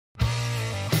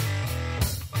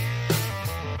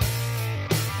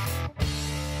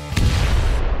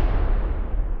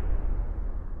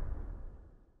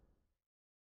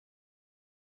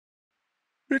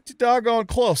Pretty doggone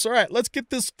close. All right, let's get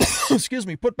this, excuse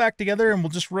me, put back together, and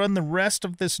we'll just run the rest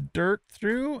of this dirt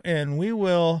through, and we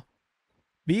will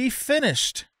be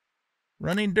finished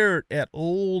running dirt at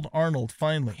Old Arnold,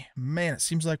 finally. Man, it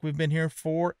seems like we've been here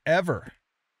forever.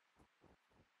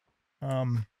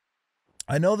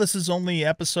 I know this is only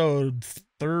episode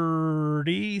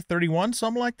 30, 31,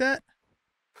 something like that,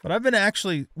 but I've been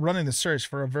actually running the series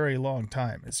for a very long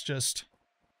time. It's just,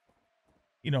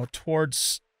 you know,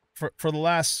 for the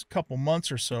last couple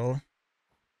months or so,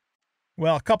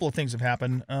 well, a couple of things have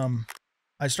happened.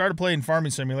 I started playing Farming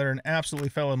Simulator and absolutely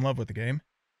fell in love with the game.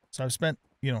 So I've spent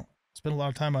a lot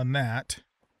of time on that.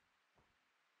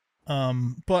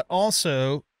 But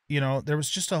also, you know, there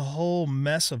was just a whole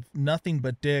mess of nothing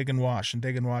but dig and wash and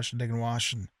dig and wash and dig and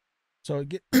wash. And so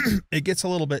it gets a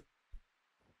little bit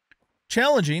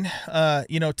challenging,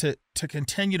 you know, to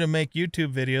continue to make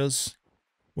YouTube videos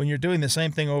when you're doing the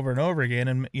same thing over and over again,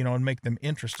 and, you know, and make them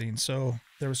interesting. So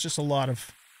there was just a lot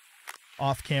of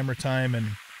off-camera time,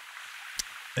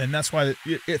 and that's why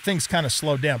things kind of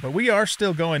slowed down. But we are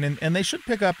still going, and they should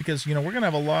pick up, because, you know, we're going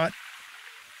to have a lot.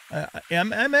 I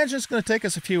imagine it's going to take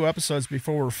us a few episodes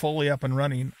before we're fully up and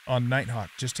running on Nighthawk,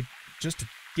 just to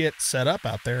get set up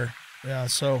out there. Yeah,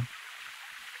 so,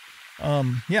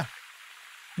 yeah.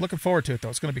 Looking forward to it, though.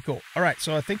 It's going to be cool. All right,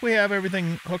 so I think we have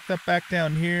everything hooked up back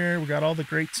down here. We got all the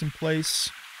grates in place,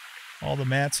 all the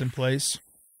mats in place.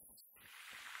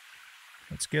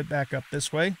 Let's get back up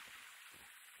this way.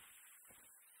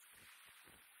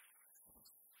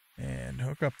 And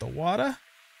hook up the water.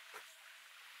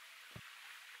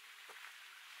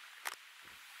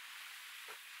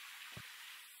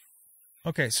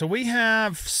 Okay, so we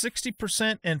have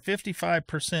 60% and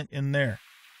 55% in there.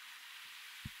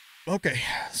 Okay,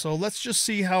 so let's just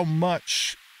see how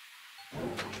much.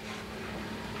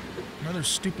 Another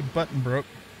stupid button broke.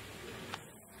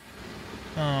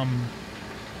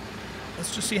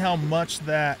 Let's just see how much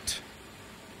that.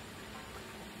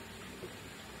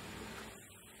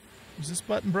 Is this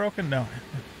button broken? No.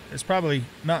 It's probably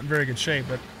not in very good shape,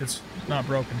 but it's not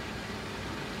broken.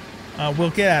 We'll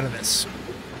get out of this.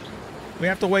 We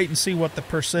have to wait and see what the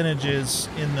percentage is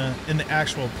in the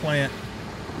actual plant.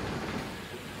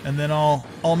 And then I'll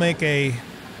make a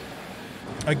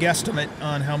guesstimate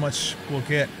on how much we'll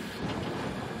get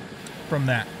from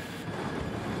that.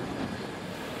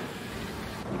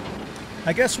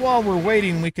 I guess while we're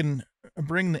waiting, we can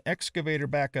bring the excavator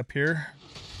back up here.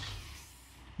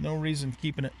 No reason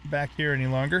keeping it back here any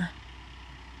longer.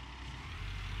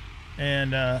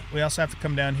 And we also have to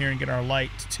come down here and get our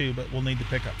light too, but we'll need the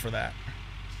pickup for that.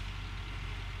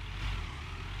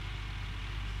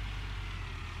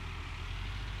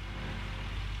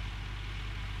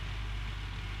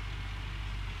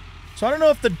 So I don't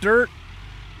know if the dirt,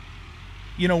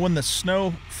 you know, when the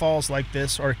snow falls like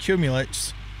this or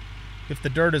accumulates, if the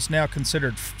dirt is now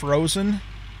considered frozen.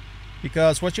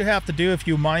 Because what you have to do if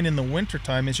you mine in the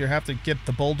wintertime is you have to get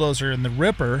the bulldozer and the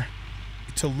ripper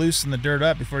to loosen the dirt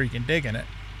up before you can dig in it.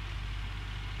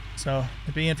 So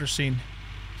it'd be interesting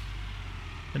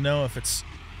to know if it's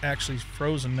actually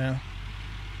frozen now.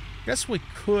 I guess we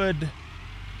could.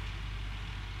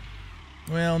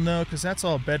 Well, no, because that's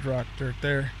all bedrock dirt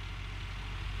there.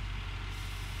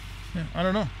 Yeah, I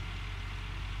don't know.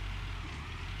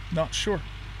 Not sure.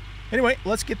 Anyway,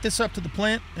 let's get this up to the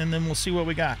plant, and then we'll see what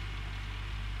we got.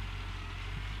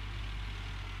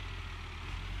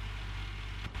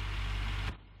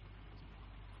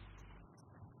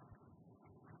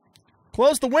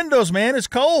 Close the windows, man. It's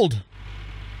cold.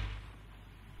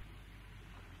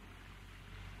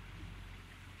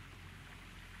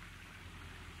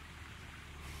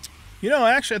 You know,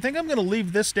 actually, I think I'm going to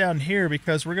leave this down here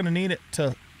because we're going to need it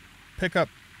to pick up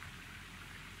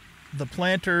the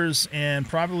planters and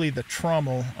probably the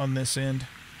trommel on this end.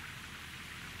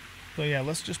 So yeah,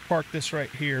 let's just park this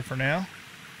right here for now.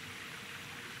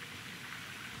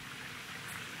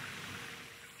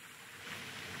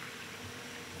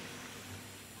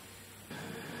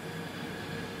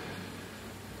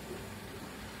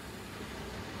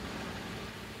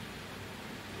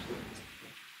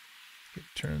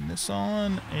 Turn this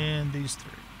on, and these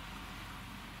three.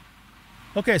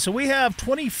 Okay, so we have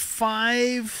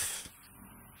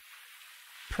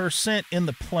 25% in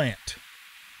the plant.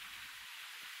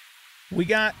 We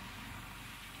got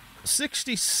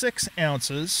 66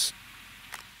 ounces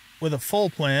with a full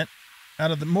plant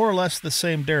out of the more or less the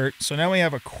same dirt. So now we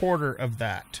have a quarter of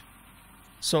that.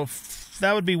 So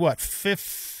that would be what,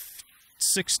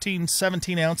 16,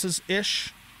 17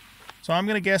 ounces-ish? So I'm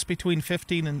going to guess between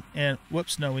 15 and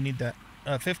whoops, no, we need that.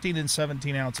 15 and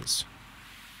 17 ounces.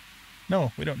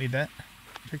 No, we don't need that.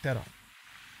 Take that off.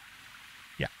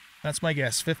 Yeah. That's my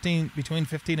guess. Between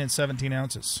 15 and 17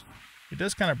 ounces. It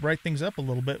does kind of brighten things up a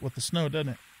little bit with the snow, doesn't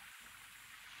it?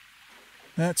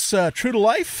 That's true to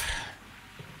life.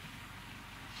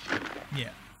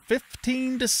 Yeah.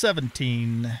 15 to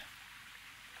 17.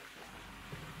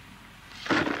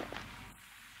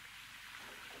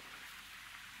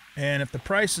 And if the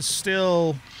price is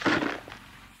still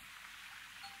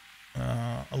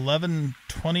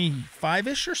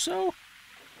 11.25-ish or so,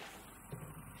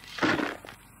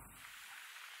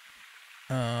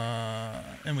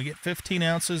 and we get 15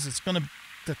 ounces,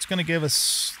 that's gonna give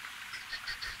us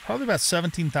probably about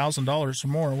 $17,000 or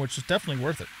more, which is definitely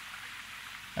worth it.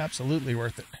 Absolutely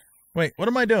worth it. Wait, what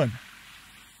am I doing?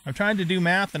 I'm trying to do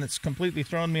math and it's completely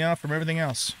throwing me off from everything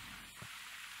else.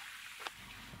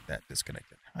 That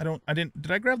disconnected.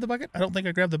 Did I grab the bucket? I don't think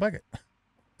I grabbed the bucket.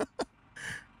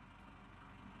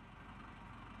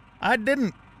 I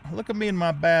didn't. Look at me and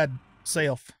my bad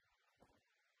self.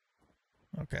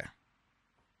 Okay.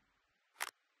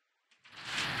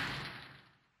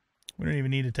 We don't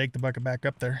even need to take the bucket back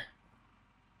up there.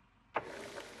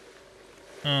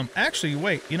 Actually,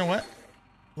 wait, you know what?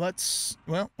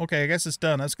 Well, okay, I guess it's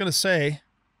done. I was gonna say,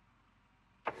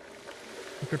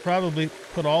 we could probably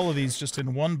put all of these just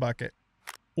in one bucket.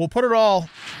 We'll put it all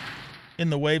in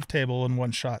the wavetable in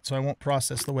one shot, so I won't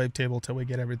process the wavetable till we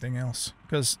get everything else.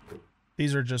 Because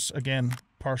these are just, again,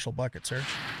 partial buckets here.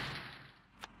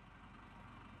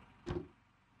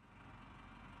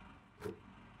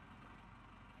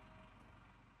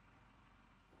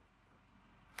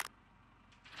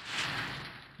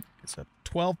 It's up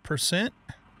 12%.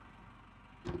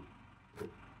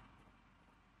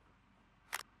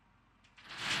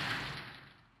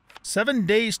 Seven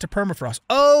days to permafrost.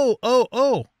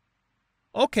 Oh.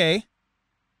 Okay.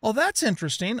 Well, that's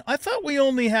interesting. I thought we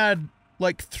only had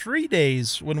like 3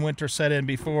 days when winter set in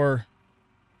before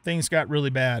things got really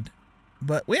bad.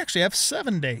 But we actually have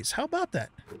 7 days. How about that?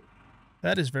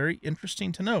 That is very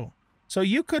interesting to know. So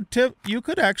you could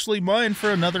actually mine for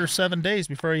another 7 days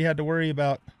before you had to worry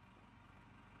about,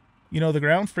 you know, the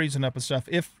ground freezing up and stuff.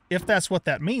 If that's what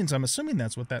that means, I'm assuming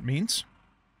that's what that means.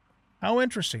 How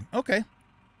interesting. Okay.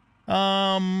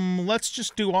 Let's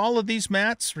just do all of these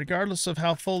mats, regardless of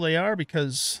how full they are,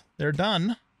 because they're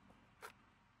done.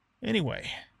 Anyway.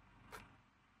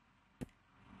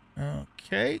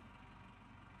 Okay.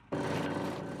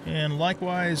 And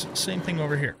likewise, same thing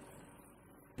over here.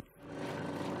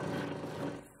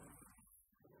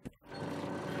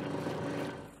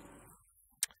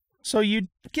 So you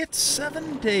get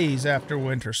 7 days after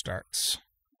winter starts.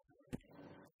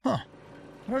 Huh.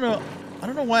 I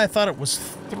don't know why I thought it was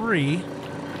 3,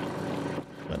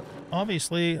 but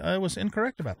obviously I was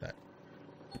incorrect about that.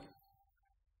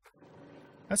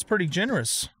 That's pretty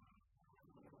generous.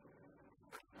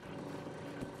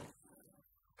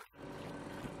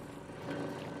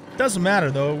 Doesn't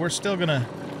matter though, we're still gonna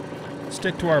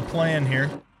stick to our plan here.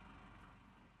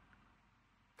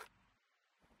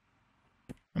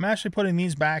 I'm actually putting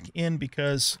these back in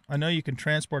because I know you can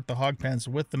transport the hog pans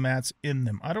with the mats in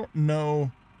them. I don't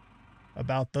know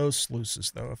about those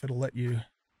sluices, though, if it'll let you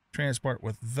transport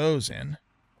with those in.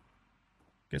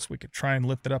 Guess we could try and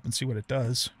lift it up and see what it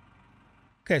does.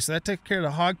 Okay, so that takes care of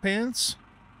the hog pans.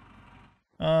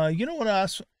 You know what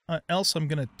else I'm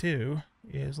going to do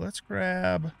is let's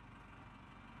grab...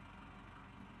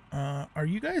 are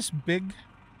you guys big?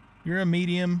 You're a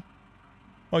medium.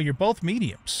 Oh, you're both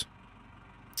mediums.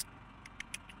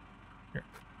 Here,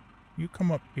 you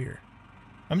come up here.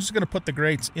 I'm just going to put the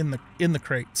grates in the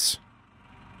crates.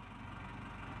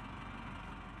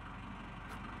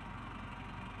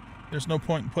 There's no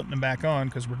point in putting them back on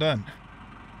because we're done.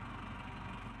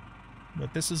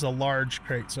 But this is a large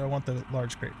crate, so I want the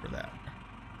large crate for that.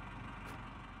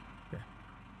 Okay.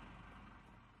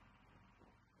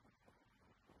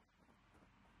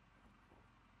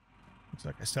 Looks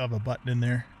like I still have a button in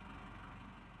there.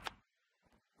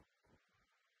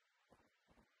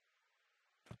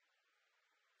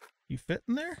 You fit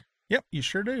in there? Yep, you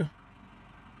sure do.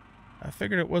 I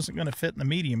figured it wasn't going to fit in the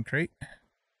medium crate.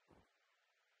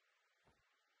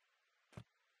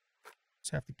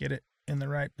 Just have to get it in the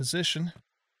right position.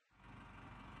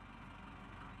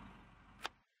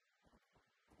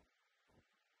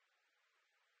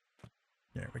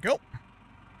 There we go.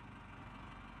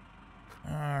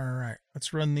 All right,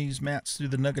 let's run these mats through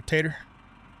the nuggetator.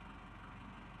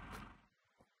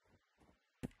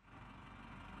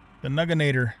 The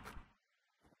nugginator.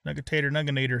 Nuggetator.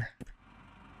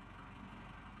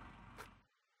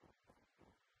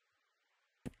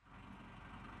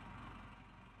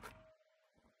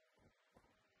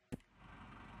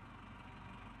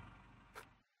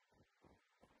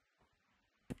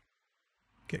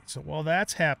 Okay, so while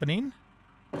that's happening,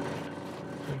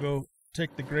 we'll go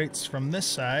take the grates from this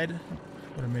side,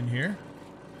 put them in here.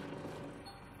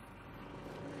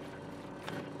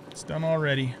 It's done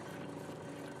already.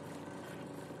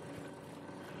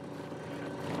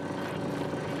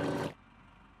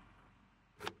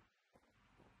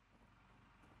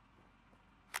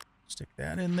 Stick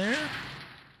that in there.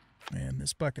 And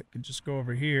this bucket can just go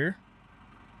over here.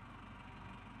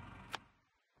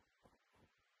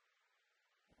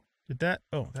 Did that?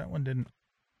 Oh, that one didn't.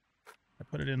 I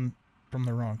put it in from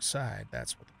the wrong side.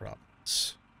 That's what the problem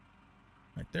is.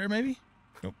 Right there, maybe?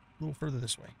 Nope, a little further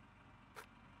this way.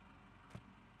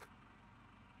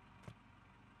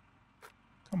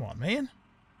 Come on, man.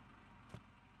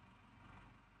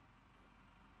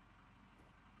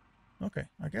 Okay,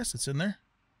 I guess it's in there.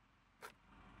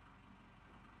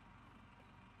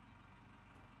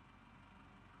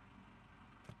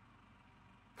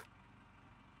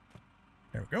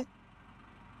 There we go.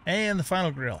 And the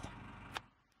final grill.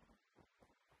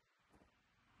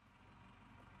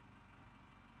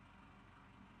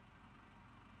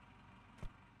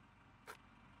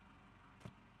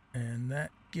 And that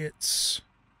gets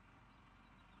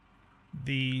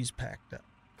these packed up.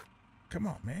 Come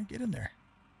on, man, get in there.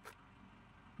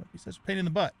 Don't be such a pain in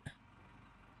the butt.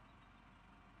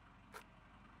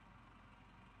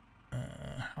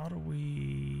 How do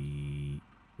we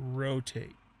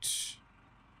rotate?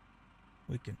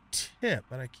 We can tip,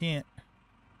 but I can't.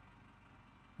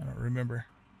 I don't remember.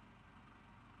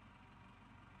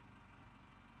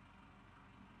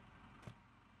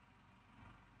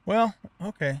 Well,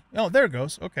 okay. Oh, there it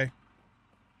goes. Okay.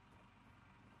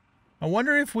 I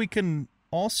wonder if we can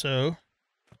also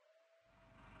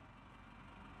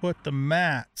put the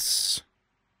mats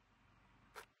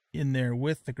in there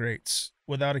with the grates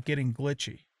without it getting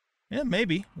glitchy. Yeah,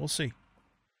 maybe. We'll see.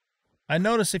 I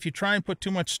notice if you try and put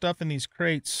too much stuff in these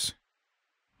crates,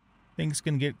 things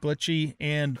can get glitchy,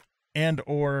 and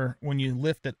or when you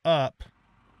lift it up,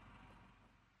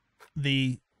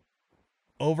 the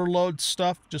overload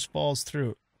stuff just falls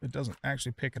through. It doesn't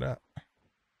actually pick it up.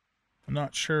 I'm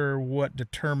not sure what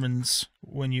determines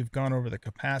when you've gone over the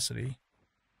capacity.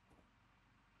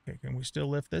 Okay, can we still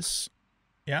lift this?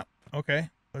 Yeah, okay.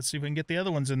 Let's see if we can get the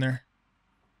other ones in there.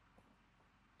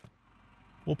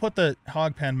 We'll put the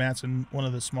hog pan mats in one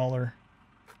of the smaller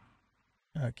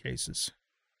cases.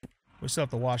 We still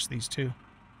have to wash these too.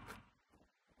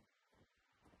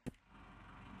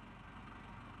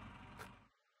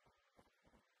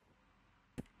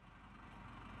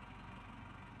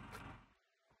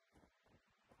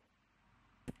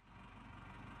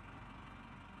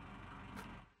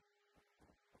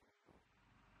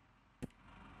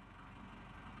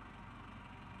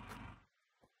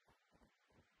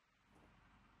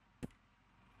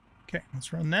 Okay,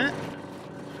 let's run that.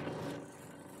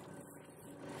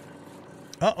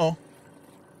 Uh-oh.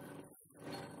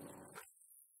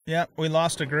 Yeah, we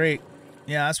lost a grate.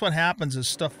 Yeah, that's what happens is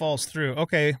stuff falls through.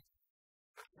 Okay.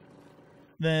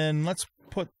 Then let's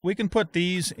put, we can put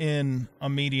these in a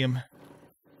medium.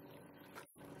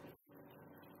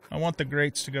 I want the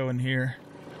grates to go in here.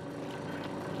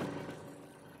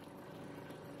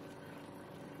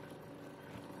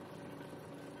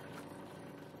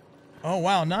 Oh,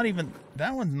 wow, not even,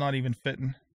 that one's not even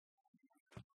fitting.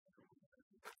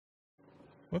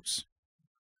 Whoops.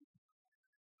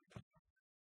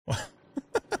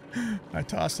 I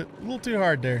tossed it a little too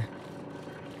hard there.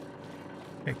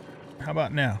 Hey, how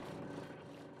about now?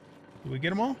 Did we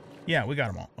get them all? Yeah, we got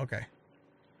them all. Okay.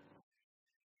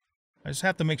 I just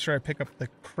have to make sure I pick up the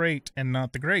crate and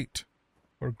not the grate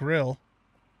or grill.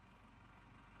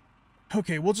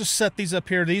 Okay, we'll just set these up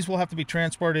here. These will have to be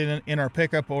transported in our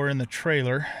pickup or in the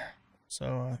trailer. So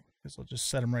I guess I'll just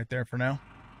set them right there for now.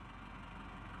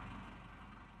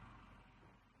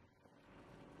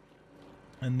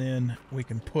 And then we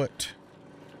can put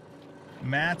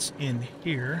mats in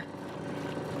here.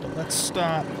 But let's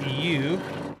stop you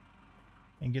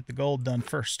and get the gold done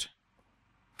first.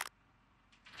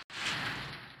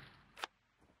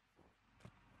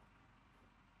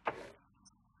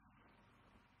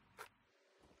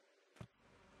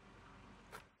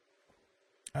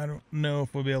 I don't know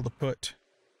if we'll be able to put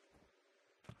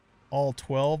all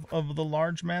 12 of the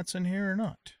large mats in here or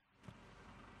not.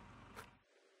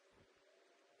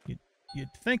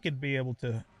 You'd think it'd be able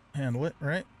to handle it,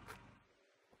 right?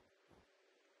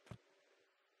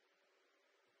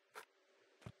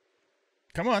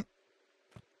 Come on.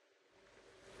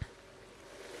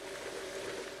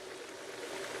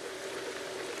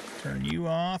 Turn you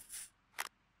off.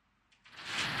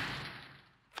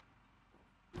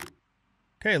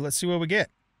 Okay, let's see what we get.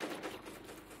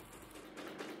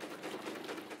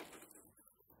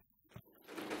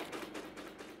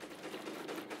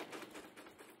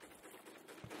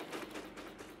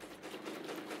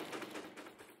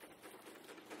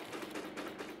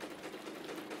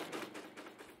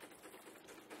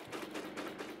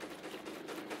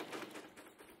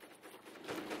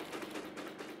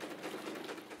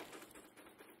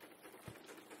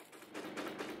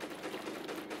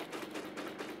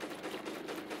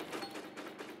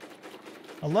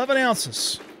 11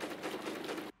 ounces.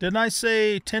 Didn't I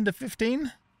say 10 to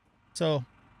 15? So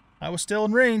I was still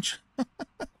in range.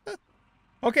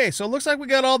 Okay, so it looks like we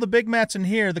got all the big mats in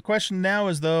here. The question now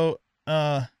is, though,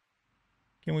 can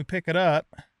we pick it up?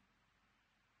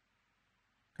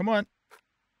 Come on.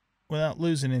 Without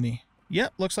losing any.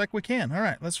 Yep, looks like we can. All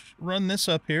right, let's run this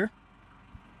up here.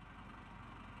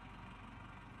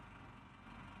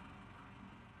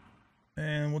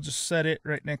 And we'll just set it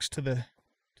right next to the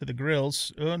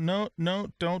grills. Oh, no,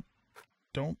 don't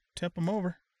tip them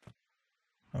over.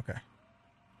 Okay.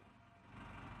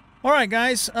 All right,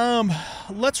 guys.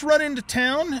 Let's run into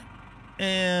town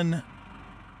and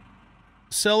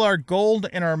sell our gold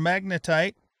and our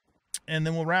magnetite, and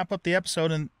then we'll wrap up the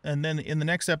episode. And then in the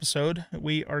next episode,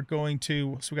 we are going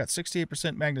to. So we got 68%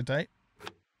 magnetite.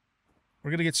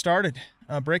 We're gonna get started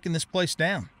breaking this place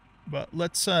down. But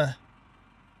let's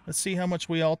see how much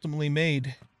we ultimately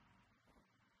made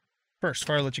first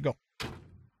before I let you go.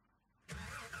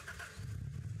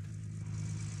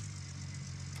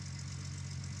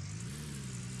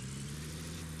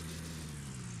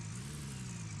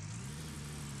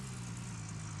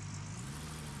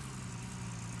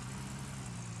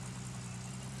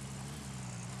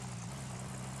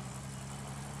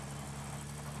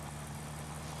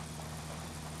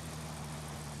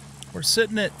 We're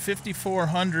sitting at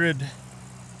 5,400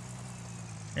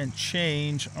 and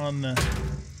change on the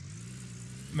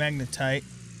magnetite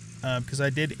because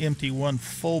I did empty one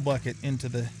full bucket into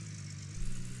the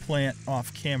plant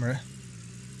off camera,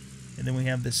 and then we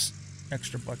have this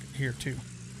extra bucket here too.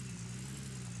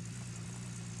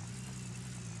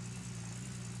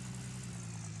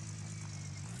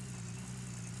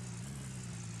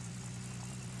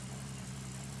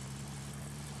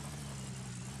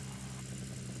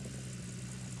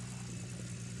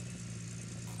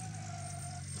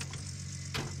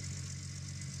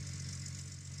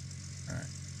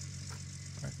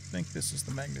 I think this is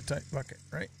the magnetite bucket,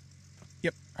 right?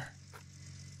 Yep.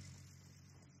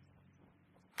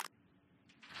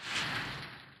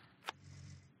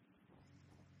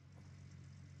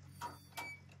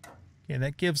 Okay,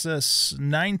 that gives us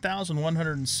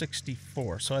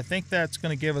 9,164. So I think that's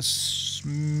going to give us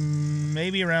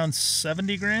maybe around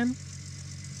 70 grand,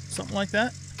 something like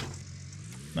that.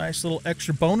 Nice little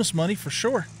extra bonus money for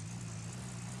sure.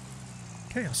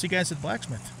 Okay, I'll see you guys at the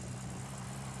blacksmith.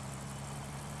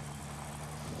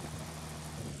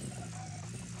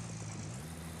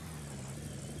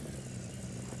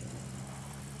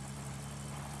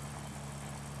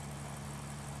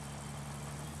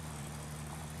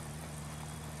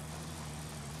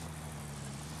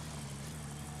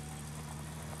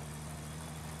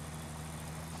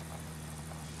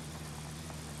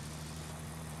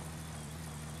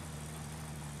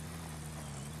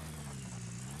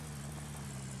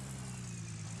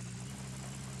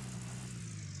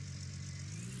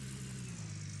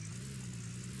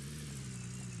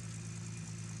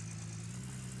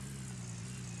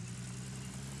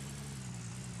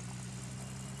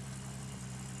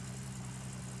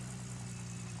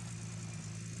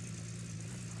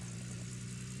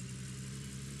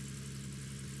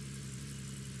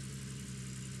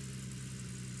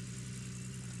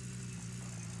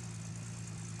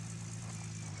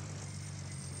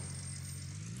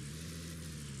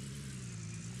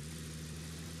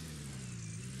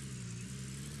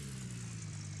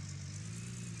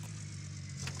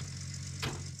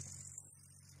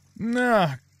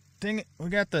 No, dang it. We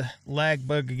got the lag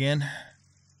bug again.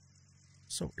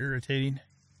 So irritating.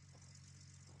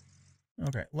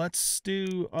 Okay, let's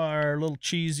do our little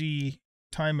cheesy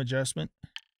time adjustment.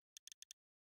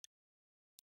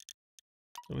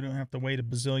 So we don't have to wait a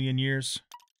bazillion years.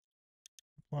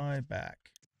 Apply back.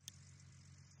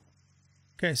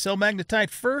 Okay, sell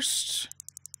magnetite first.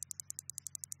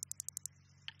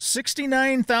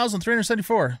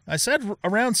 69,374. I said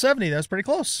around 70. That was pretty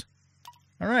close.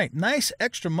 All right, nice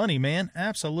extra money, man.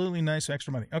 Absolutely nice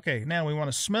extra money. Okay, now we want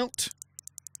to smelt.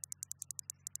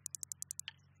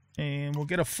 And we'll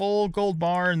get a full gold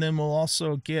bar, and then we'll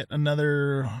also get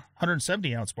another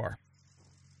 170 ounce bar.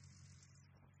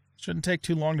 Shouldn't take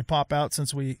too long to pop out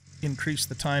since we increased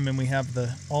the time and we have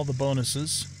all the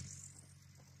bonuses.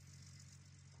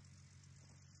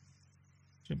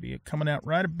 Should be coming out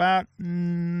right about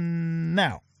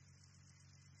now.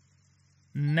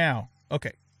 Now.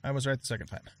 Okay. I was right the second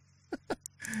time.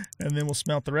 And then we'll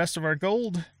smelt the rest of our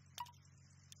gold.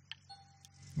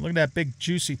 Look at that big,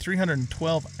 juicy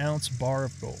 312 ounce bar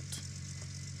of gold.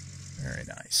 Very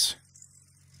nice.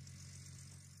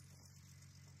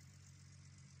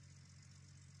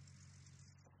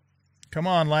 Come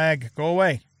on, lag. Go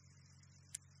away.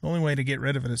 The only way to get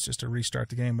rid of it is just to restart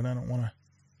the game, but I don't want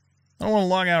to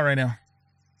log out right now.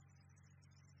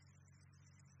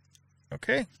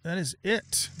 Okay, that is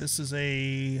it. This is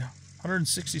a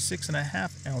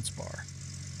 166.5 ounce bar.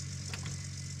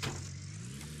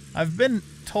 I've been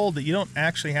told that you don't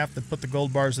actually have to put the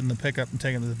gold bars in the pickup and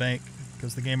take them to the bank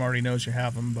because the game already knows you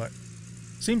have them, but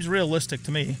it seems realistic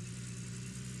to me.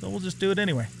 So we'll just do it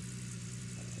anyway.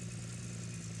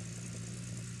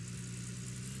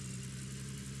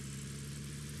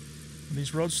 Are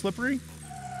these roads slippery?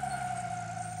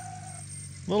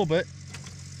 A little bit.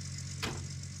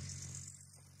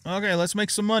 Okay, let's make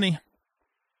some money.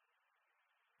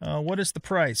 What is the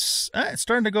price? It's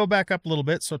starting to go back up a little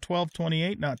bit, so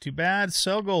 $12.28, not too bad.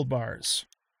 Sell gold bars.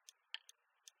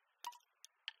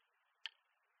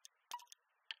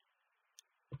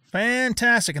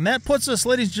 Fantastic, and that puts us,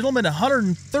 ladies and gentlemen,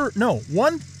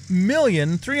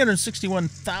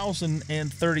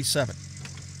 $1,361,037.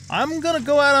 I'm going to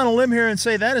go out on a limb here and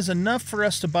say that is enough for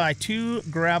us to buy 2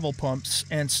 gravel pumps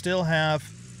and still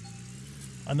have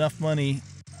enough money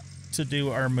to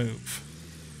do our move.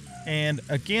 And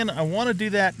again, I want to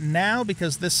do that now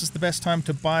because this is the best time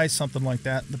to buy something like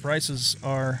that. The prices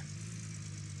are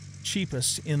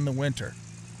cheapest in the winter.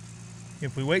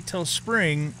 If we wait till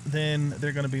spring, then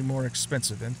they're going to be more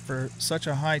expensive. And for such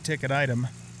a high-ticket item,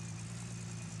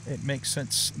 it makes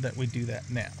sense that we do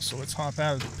that now. So let's hop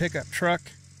out of the pickup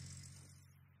truck.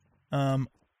 I'm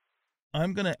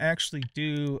going to actually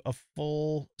do a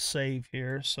full save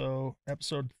here. So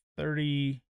episode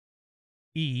 30E.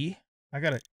 I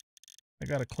gotta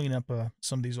clean up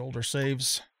some of these older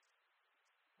saves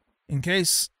in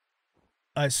case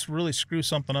I really screw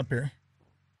something up here.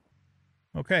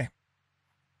 Okay.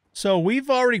 So we've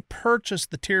already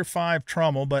purchased the Tier 5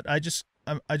 trommel, but I just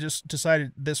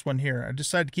decided this one here. I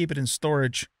decided to keep it in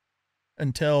storage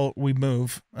until we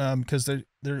move, because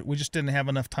we just didn't have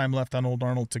enough time left on Old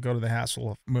Arnold to go to the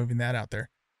hassle of moving that out there.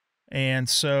 And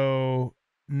so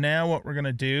now what we're going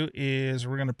to do is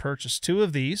we're going to purchase 2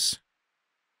 of these.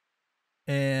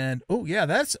 And, oh, yeah,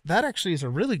 that actually is a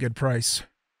really good price.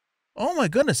 Oh, my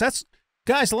goodness.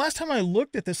 Guys, the last time I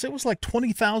looked at this, it was like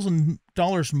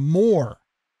 $20,000 more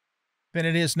than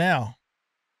it is now.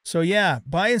 So, yeah,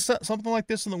 buying something like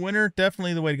this in the winter,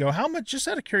 definitely the way to go. How much, just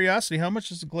out of curiosity, how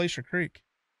much is the Glacier Creek?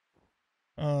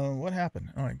 What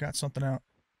happened? Oh, I got something out.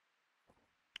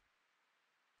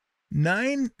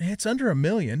 It's under $1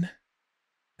 million.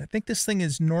 I think this thing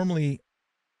is normally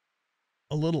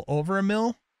a little over $1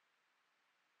 million.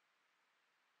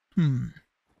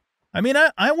 I mean,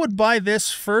 I would buy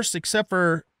this first, except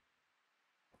for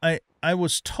I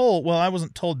was told, well, I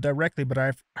wasn't told directly, but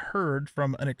I've heard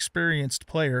from an experienced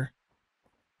player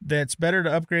that it's better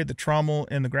to upgrade the trommel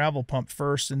and the gravel pump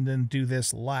first and then do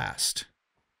this last.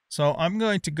 So I'm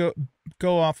going to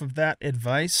go off of that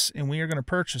advice, and we are going to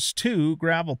purchase 2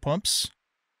 gravel pumps.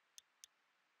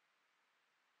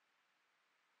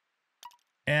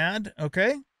 Add,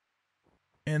 okay.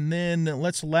 And then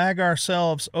let's lag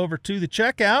ourselves over to the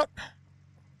checkout.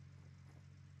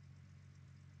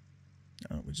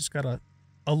 Oh, we just got a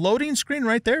loading screen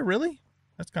right there, really?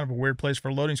 That's kind of a weird place for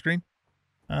a loading screen.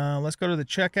 Let's go to the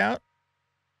checkout.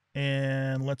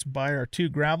 And let's buy our 2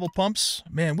 gravel pumps.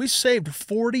 Man, we saved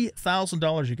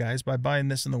 $40,000, you guys, by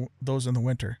buying those in the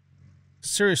winter.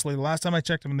 Seriously, the last time I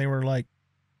checked them, they were like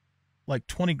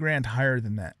 20 grand higher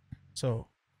than that. So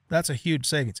that's a huge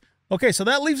savings. Okay, so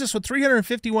that leaves us with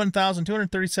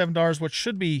 $351,237, which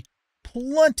should be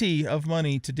plenty of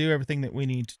money to do everything that we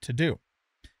need to do.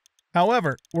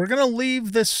 However, we're going to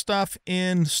leave this stuff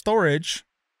in storage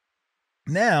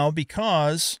now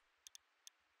because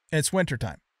it's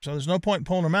wintertime. So there's no point in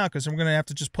pulling them out because we're going to have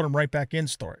to just put them right back in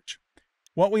storage.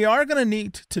 What we are going to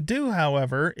need to do,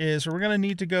 however, is we're going to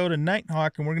need to go to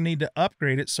Nighthawk and we're going to need to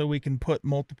upgrade it so we can put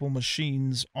multiple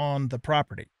machines on the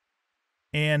property.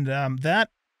 And that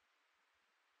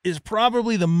is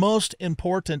probably the most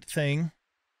important thing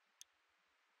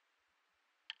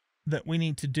that we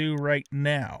need to do right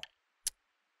now.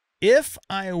 If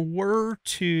I were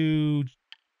to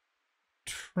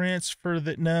transfer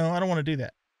no, I don't want to do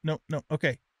that. No.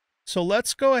 Okay. So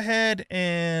let's go ahead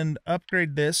and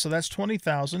upgrade this. So that's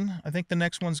 20,000. I think the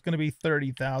next one's going to be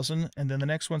 30,000, and then the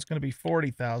next one's going to be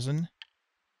 40,000,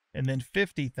 and then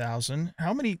 50,000.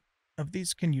 How many of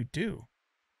these can you do?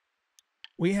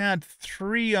 We had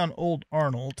 3 on Old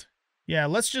Arnold. Yeah,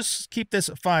 let's just keep this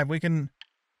at 5. We can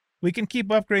keep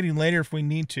upgrading later if we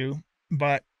need to,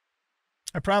 but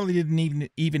I probably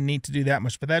didn't even need to do that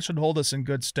much, but that should hold us in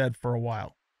good stead for a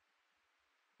while.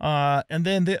 And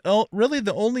then really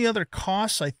the only other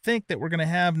costs I think that we're going to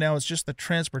have now is just the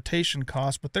transportation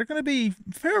costs, but they're going to be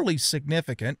fairly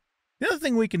significant. The other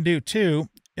thing we can do too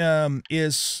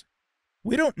is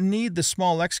we don't need the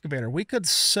small excavator. We could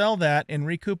sell that and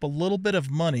recoup a little bit of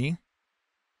money.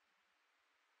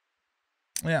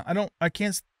 Yeah, I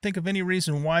can't think of any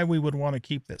reason why we would want to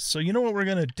keep this. So you know what we're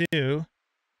going to do?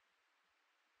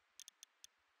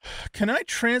 Can I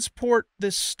transport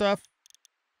this stuff,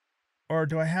 or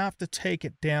do I have to take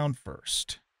it down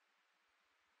first?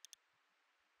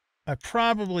 I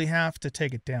probably have to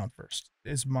take it down first,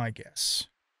 is my guess.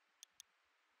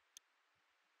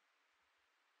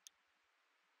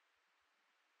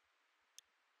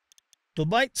 The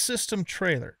light system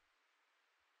trailer.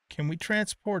 Can we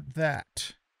transport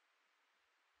that?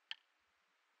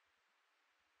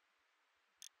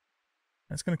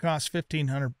 That's going to cost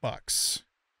 $1,500.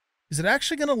 Is it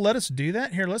actually going to let us do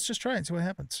that? Here, let's just try it and see what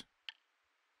happens.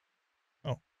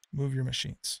 Oh, move your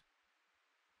machines.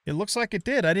 It looks like it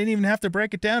did. I didn't even have to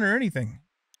break it down or anything.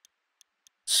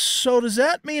 So does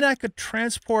that mean I could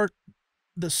transport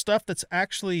the stuff that's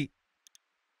actually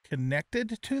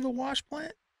connected to the wash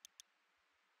plant?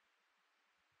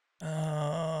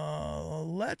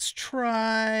 Let's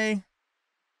try.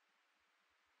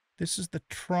 This is the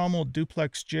trommel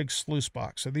duplex jig sluice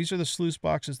box. So these are the sluice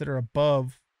boxes that are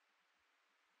above.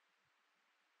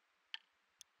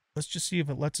 Let's just see if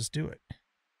it lets us do it.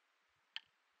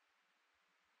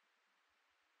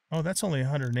 Oh, that's only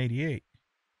 188.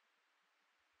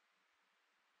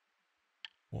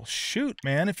 Well, shoot,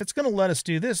 man. If it's going to let us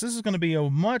do this, this is going to be a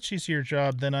much easier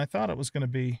job than I thought it was going to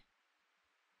be.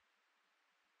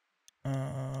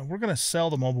 We're going to sell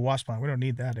the mobile wash plant. We don't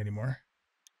need that anymore.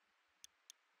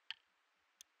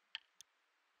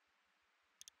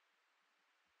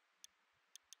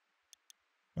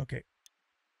 Okay.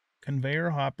 Conveyor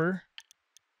hopper.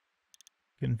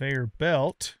 Conveyor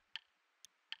belt.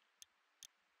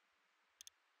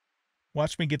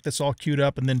 Watch me get this all queued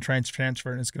up and then try and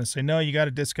transfer it. And it's going to say, no, you got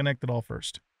to disconnect it all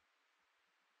first.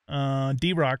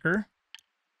 D-rocker.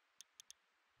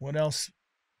 What else?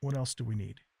 What else do we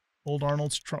need? Old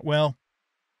Arnold's truck. Well,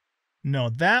 no,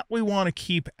 that we want to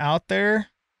keep out there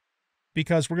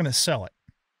because we're going to sell it.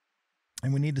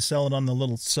 And we need to sell it on the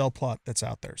little sell plot that's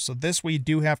out there. So this we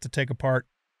do have to take apart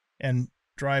and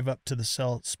drive up to the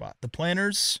sell spot. The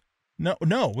planters, no,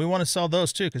 we want to sell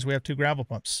those too because we have 2 gravel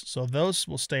pumps. So those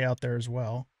will stay out there as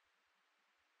well.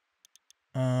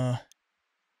 I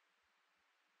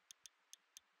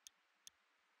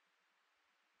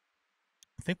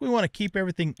think we want to keep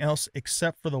everything else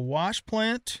except for the wash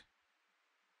plant.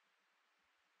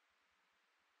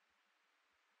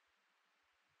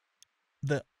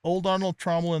 The old Arnold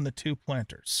trommel and the 2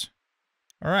 planters.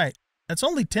 All right. That's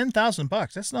only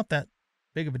 $10,000. That's not that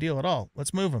big of a deal at all.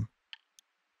 Let's move them.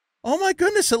 Oh my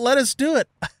goodness, it let us do it.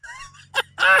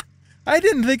 I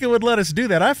didn't think it would let us do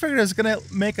that. I figured it was going to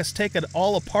make us take it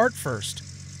all apart first.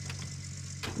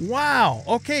 Wow.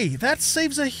 Okay, that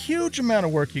saves a huge amount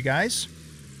of work, you guys.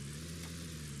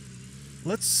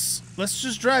 Let's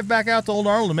just drive back out to Old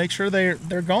Arnold to make sure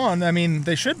they're gone. I mean,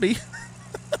 they should be.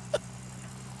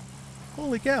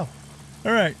 Holy cow.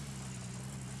 All right.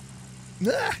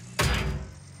 Ah.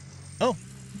 Oh,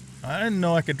 I didn't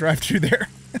know I could drive through there.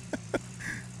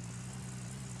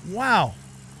 Wow.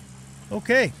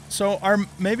 Okay, so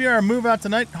maybe our move out to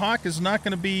Nighthawk is not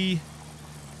going to be...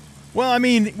 Well, I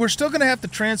mean, we're still going to have to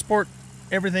transport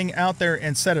everything out there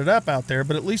and set it up out there,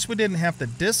 but at least we didn't have to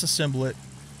disassemble it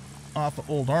off of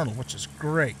Old Arnold, which is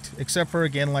great. Except for,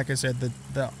 again, like I said,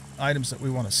 the items that we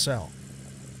want to sell.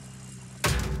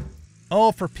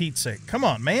 Oh, for Pete's sake. Come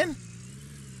on, man.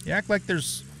 You act like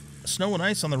there's snow and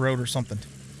ice on the road or something.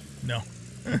 No.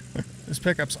 This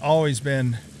pickup's always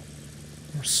been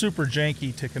super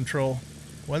janky to control,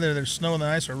 whether there's snow and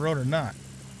ice or road or not.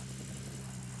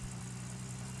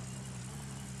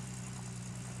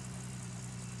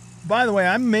 By the way,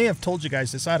 I may have told you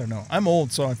guys this. I don't know. I'm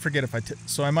old, so I forget if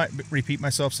so I might repeat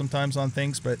myself sometimes on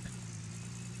things, but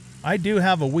I do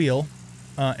have a wheel.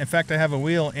 In fact, I have a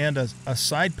wheel and a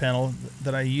side panel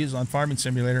that I use on Farming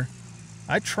Simulator.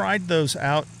 I tried those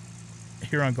out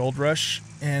here on Gold Rush,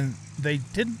 and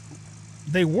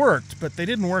they worked, but they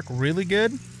didn't work really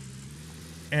good.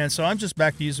 And so I'm just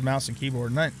back to use the mouse and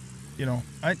keyboard. And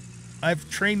I've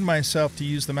trained myself to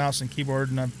use the mouse and keyboard,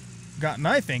 and I've gotten,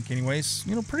 I think anyways,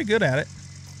 pretty good at it.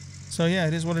 So yeah,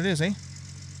 it is what it is, eh?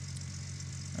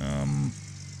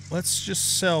 Let's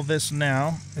just sell this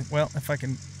now. Well, if I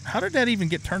can... How did that even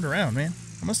get turned around, man?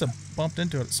 I must have bumped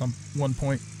into it at one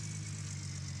point.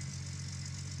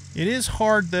 It is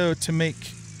hard, though, to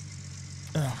make...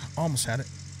 almost had it.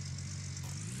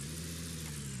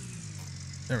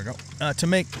 There we go. To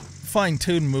make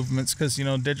fine-tune movements, because, you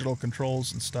know, digital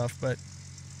controls and stuff, but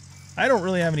I don't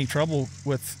really have any trouble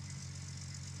with...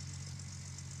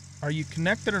 Are you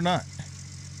connected or not?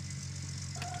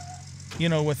 You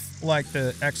know, with, like,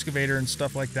 the excavator and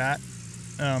stuff like that,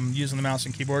 using the mouse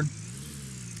and keyboard.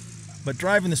 But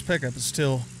driving this pickup is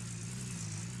still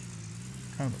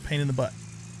kind of a pain in the butt.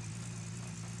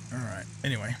 Alright,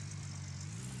 anyway.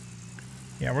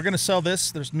 Yeah, we're going to sell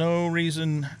this. There's no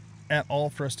reason at all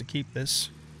for us to keep this.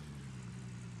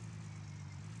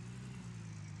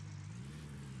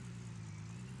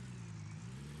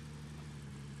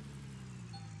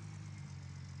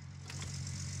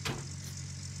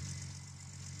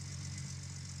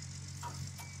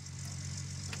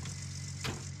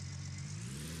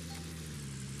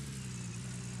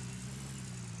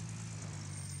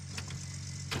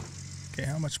 Okay,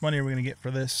 how much money are we going to get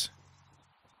for this?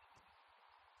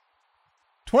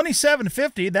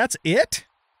 $27.50, that's it?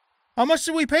 How much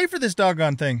did we pay for this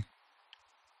doggone thing?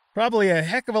 Probably a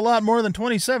heck of a lot more than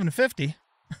 $27.50.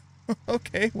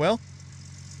 Okay, well.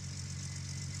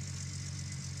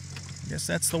 Guess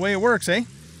that's the way it works, eh?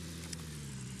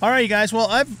 All right, you guys. Well,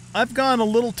 I've gone a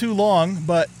little too long,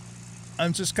 but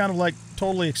I'm just kind of like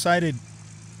totally excited,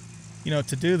 you know,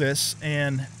 to do this.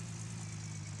 And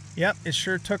yep, it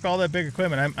sure took all that big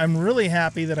equipment. I'm really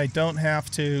happy that I don't have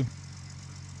to,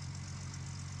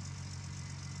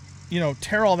 you know,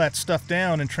 tear all that stuff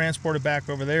down and transport it back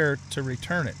over there to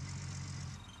return it.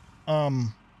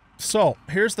 So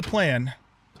here's the plan.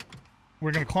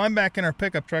 We're going to climb back in our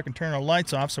pickup truck and turn our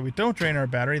lights off so we don't drain our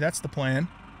battery. That's the plan.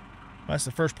 That's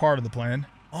the first part of the plan.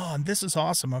 Oh, and this is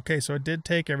awesome. Okay, so it did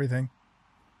take everything.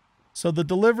 So the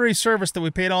delivery service that we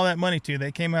paid all that money to,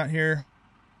 they came out here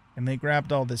and they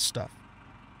grabbed all this stuff.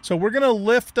 So we're going to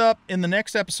lift up, in the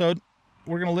next episode,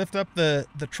 we're going to lift up the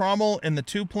trommel and the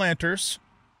 2 planters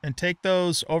and take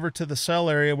those over to the sell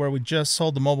area where we just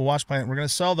sold the mobile wash plant. We're going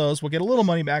to sell those. We'll get a little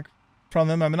money back from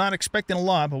them. I'm not expecting a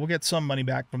lot, but we'll get some money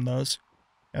back from those.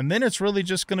 And then it's really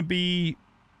just going to be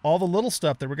all the little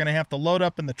stuff that we're going to have to load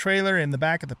up in the trailer, in the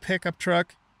back of the pickup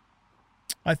truck.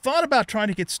 I thought about trying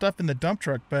to get stuff in the dump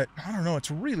truck, but I don't know.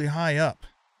 It's really high up.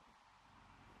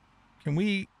 Can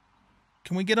we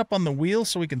get up on the wheel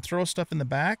so we can throw stuff in the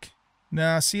back?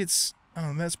 Nah, see, it's... I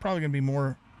don't know, that's probably going to be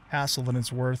more hassle than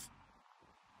it's worth.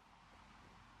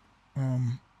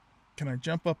 Can I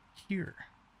jump up here?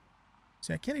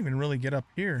 See, I can't even really get up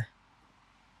here.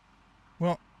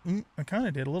 Well, I kind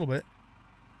of did a little bit.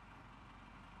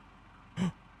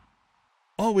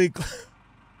 Oh, we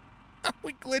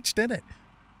glitched in it.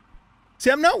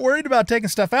 See, I'm not worried about taking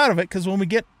stuff out of it, because when we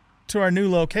get to our new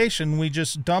location, we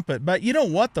just dump it. But you know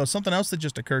what, though? Something else that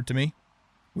just occurred to me.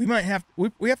 We might have...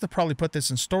 We have to probably put this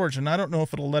in storage, and I don't know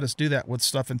if it'll let us do that with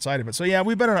stuff inside of it. So, yeah,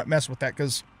 we better not mess with that,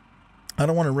 because I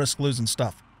don't want to risk losing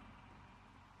stuff.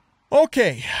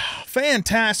 Okay,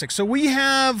 fantastic. So we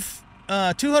have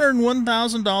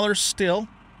 $201,000 still.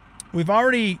 We've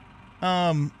already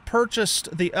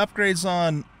purchased the upgrades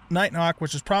on Nighthawk,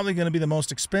 which is probably going to be the most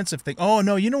expensive thing. Oh,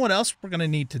 no, you know what else we're going to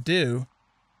need to do?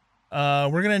 We're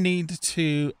going to need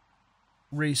to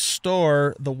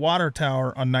restore the water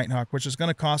tower on Nighthawk, which is going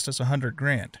to cost us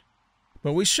 $100,000.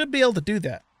 But we should be able to do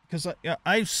that, because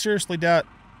I seriously doubt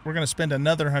we're going to spend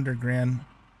another $100,000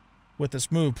 with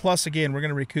this move. Plus, again, we're going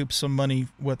to recoup some money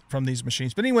from these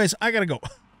machines. But anyways, I got to go.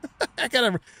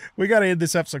 We got to end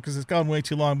this episode because it's gone way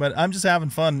too long. But I'm just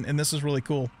having fun, and this is really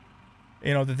cool,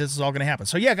 you know, that this is all going to happen.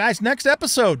 So, yeah, guys, next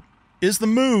episode is the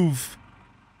move.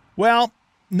 Well,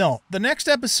 no. The next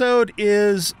episode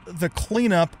is the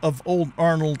cleanup of Old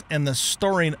Arnold and the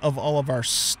storing of all of our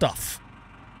stuff.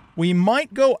 We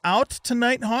might go out to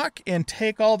Nighthawk and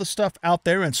take all the stuff out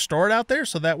there and store it out there,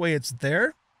 so that way it's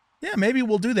there. Yeah, maybe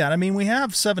we'll do that. I mean, we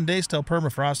have 7 days till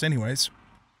permafrost anyways.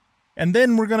 And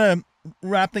then we're going to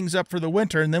wrap things up for the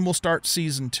winter, and then we'll start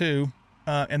season 2,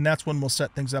 and that's when we'll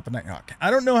set things up at Nighthawk. I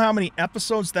don't know how many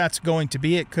episodes that's going to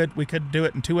be. We could do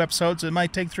it in 2 episodes. It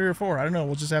might take 3 or 4. I don't know.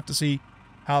 We'll just have to see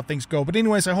how things go. But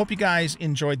anyways, I hope you guys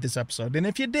enjoyed this episode. And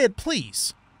if you did,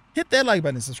 please hit that like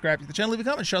button and subscribe to the channel. Leave a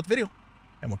comment, share out the video,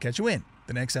 and we'll catch you in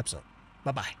the next episode.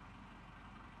 Bye-bye.